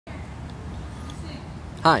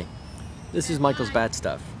Hi, this is Michael's Bat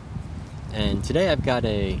Stuff, and today I've got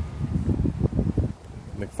a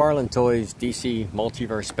McFarlane Toys DC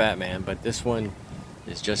Multiverse Batman, but this one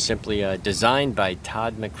is just simply designed by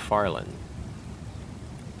Todd McFarlane.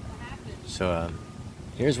 So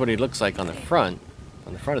here's what he looks like on the front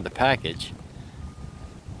of the package.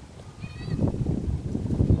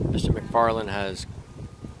 Mr. McFarlane has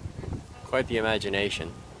quite the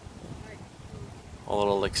imagination. All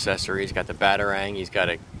little accessories, got the Batarang, he's got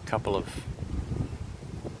a couple of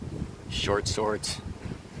short swords.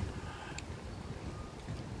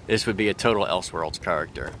 This would be a total Elseworlds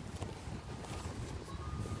character.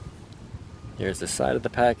 Here's the side of the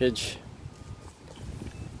package.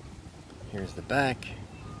 Here's the back.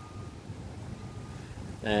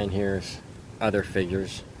 And here's other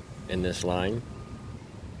figures in this line.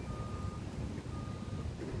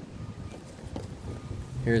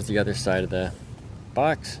 Here's the other side of the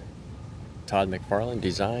box. Todd McFarlane,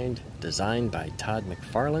 designed by Todd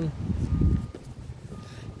McFarlane.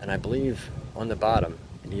 And I believe on the bottom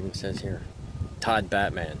it even says here, Todd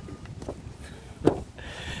Batman.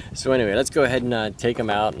 So anyway, let's go ahead and take him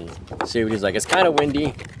out and see what he's like. It's kind of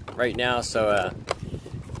windy right now, so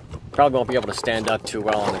probably won't be able to stand up too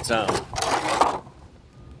well on its own.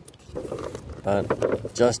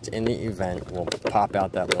 But just in the event, we'll pop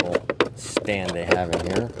out that little stand they have in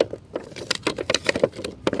here.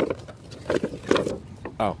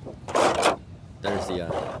 Oh, there's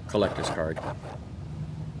the collector's card.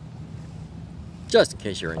 Just in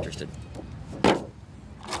case you're interested.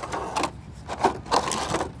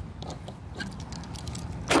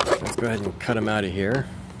 Let's go ahead and cut him out of here.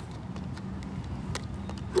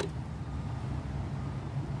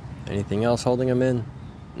 Anything else holding him in?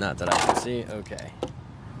 Not that I can see. Okay.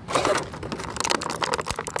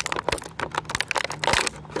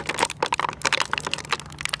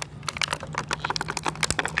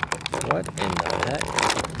 What in the heck?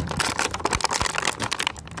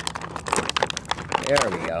 There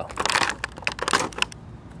we go.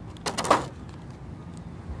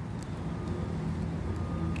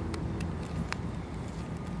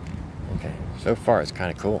 Okay, so far it's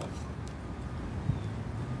kind of cool.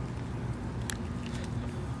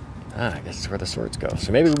 I guess it's where the swords go.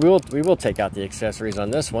 So maybe we will take out the accessories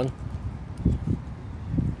on this one.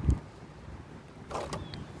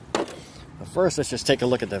 But first, let's just take a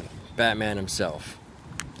look at the Batman himself.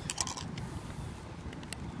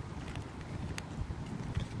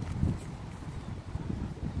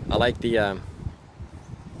 I like the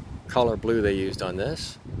color blue they used on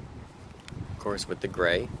this, of course, with the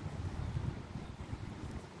gray.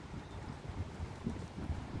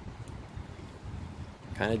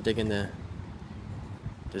 Kind of digging the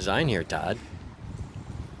design here, Todd.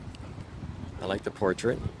 I like the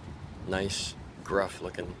portrait. Nice, gruff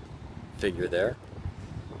looking figure there.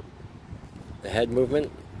 The head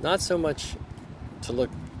movement, not so much to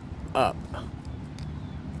look up,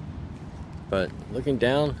 but looking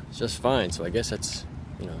down is just fine. So I guess that's,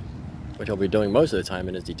 you know, what he'll be doing most of the time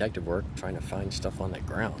in his detective work, trying to find stuff on the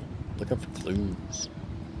ground, looking for clues.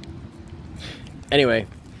 Anyway,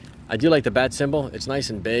 I do like the bat symbol. It's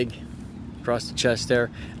nice and big across the chest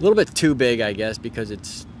there. A little bit too big, I guess, because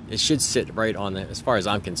it should sit right on the, as far as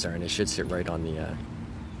I'm concerned, it should sit right on the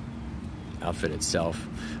outfit itself.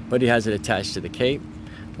 But he has it attached to the cape.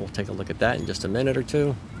 We'll take a look at that in just a minute or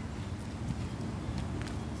two.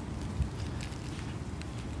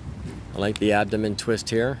 I like the abdomen twist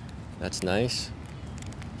here. That's nice.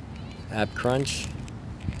 Ab crunch.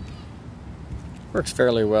 Works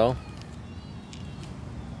fairly well.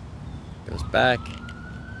 Goes back,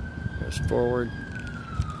 goes forward.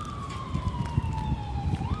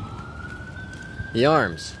 The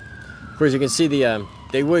arms. Of course, you can see the,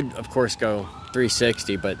 they would, of course, go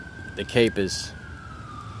 360, but the cape is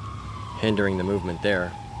hindering the movement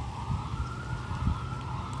there.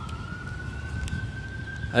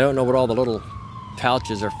 I don't know what all the little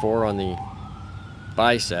pouches are for on the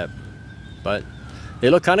bicep, but they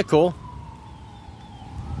look kind of cool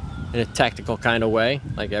in a tactical kind of way,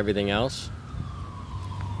 like everything else.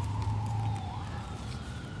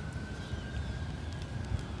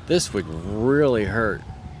 This would really hurt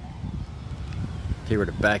if he were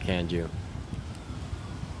to backhand you.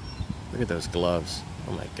 Look at those gloves.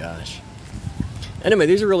 Oh my gosh. Anyway,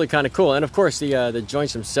 these are really kind of cool. And of course, the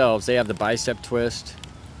joints themselves, they have the bicep twist.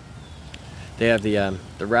 They have the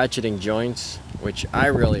ratcheting joints, which I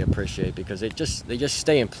really appreciate because they just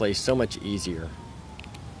stay in place so much easier.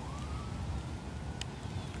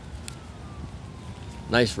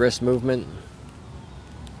 Nice wrist movement.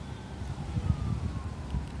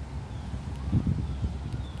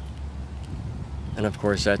 And of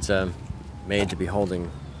course, that's made to be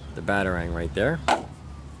holding the Batarang right there. Let's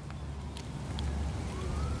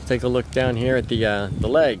take a look down here at the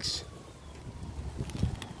legs.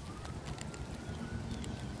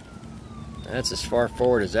 That's as far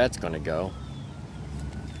forward as that's going to go.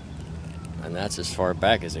 And that's as far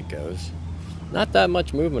back as it goes. Not that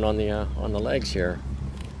much movement on the legs here.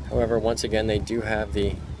 However, once again, they do have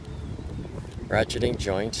the ratcheting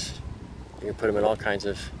joints. You can put them in all kinds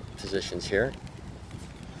of positions here.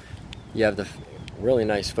 You have the really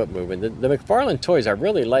nice foot movement. The McFarlane toys I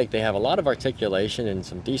really like. They have a lot of articulation in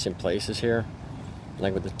some decent places here,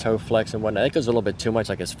 like with the toe flex and whatnot. That goes a little bit too much,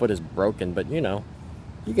 like his foot is broken, but you know,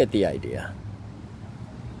 you get the idea.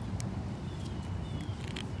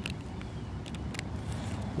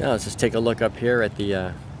 Now let's just take a look up here at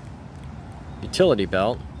the utility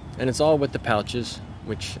belt, and it's all with the pouches,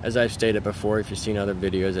 which, as I've stated before, if you've seen other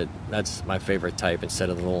videos, that's my favorite type instead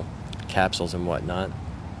of the little capsules and whatnot.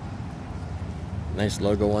 Nice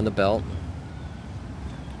logo on the belt.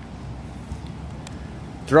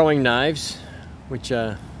 Throwing knives, which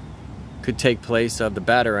could take place of the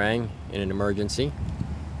Batarang in an emergency.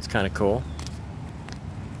 It's kind of cool.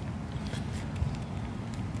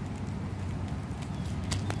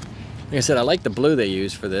 Like I said, I like the blue they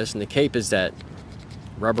use for this, and the cape is that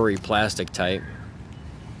rubbery plastic type.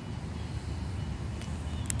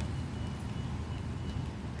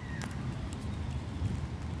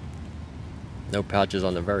 No pouches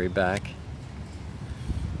on the very back.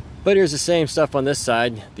 But here's the same stuff on this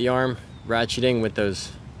side. The arm ratcheting with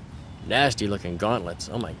those nasty looking gauntlets.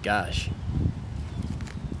 Oh my gosh.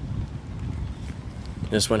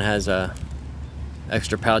 This one has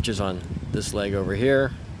extra pouches on this leg over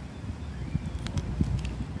here.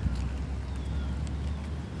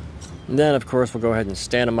 And then, of course, we'll go ahead and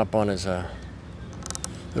stand him up on his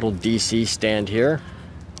little DC stand here.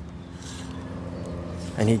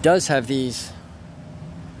 And he does have these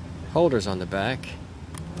holders on the back,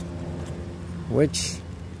 which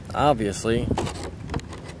obviously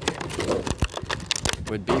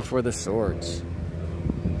would be for the swords.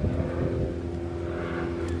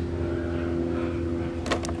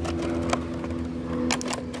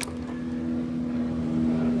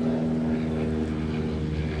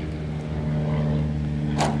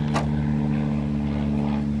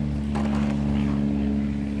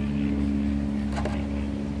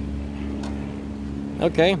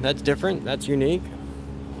 Okay, that's different. That's unique.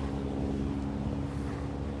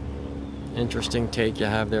 Interesting take you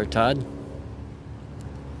have there, Todd.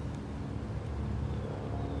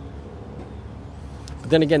 But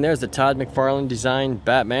then again, there's the Todd McFarlane designed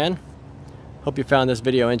Batman. Hope you found this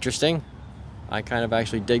video interesting. I kind of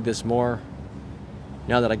actually dig this more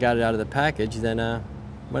now that I got it out of the package than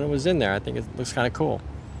when it was in there. I think it looks kind of cool.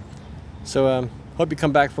 So hope you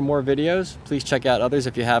come back for more videos. Please check out others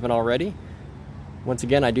if you haven't already. Once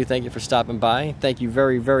again, I do thank you for stopping by. Thank you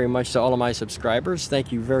very, very much to all of my subscribers.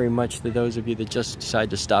 Thank you very much to those of you that just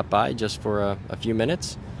decided to stop by just for a few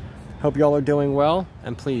minutes. Hope you all are doing well,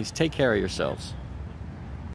 and please take care of yourselves.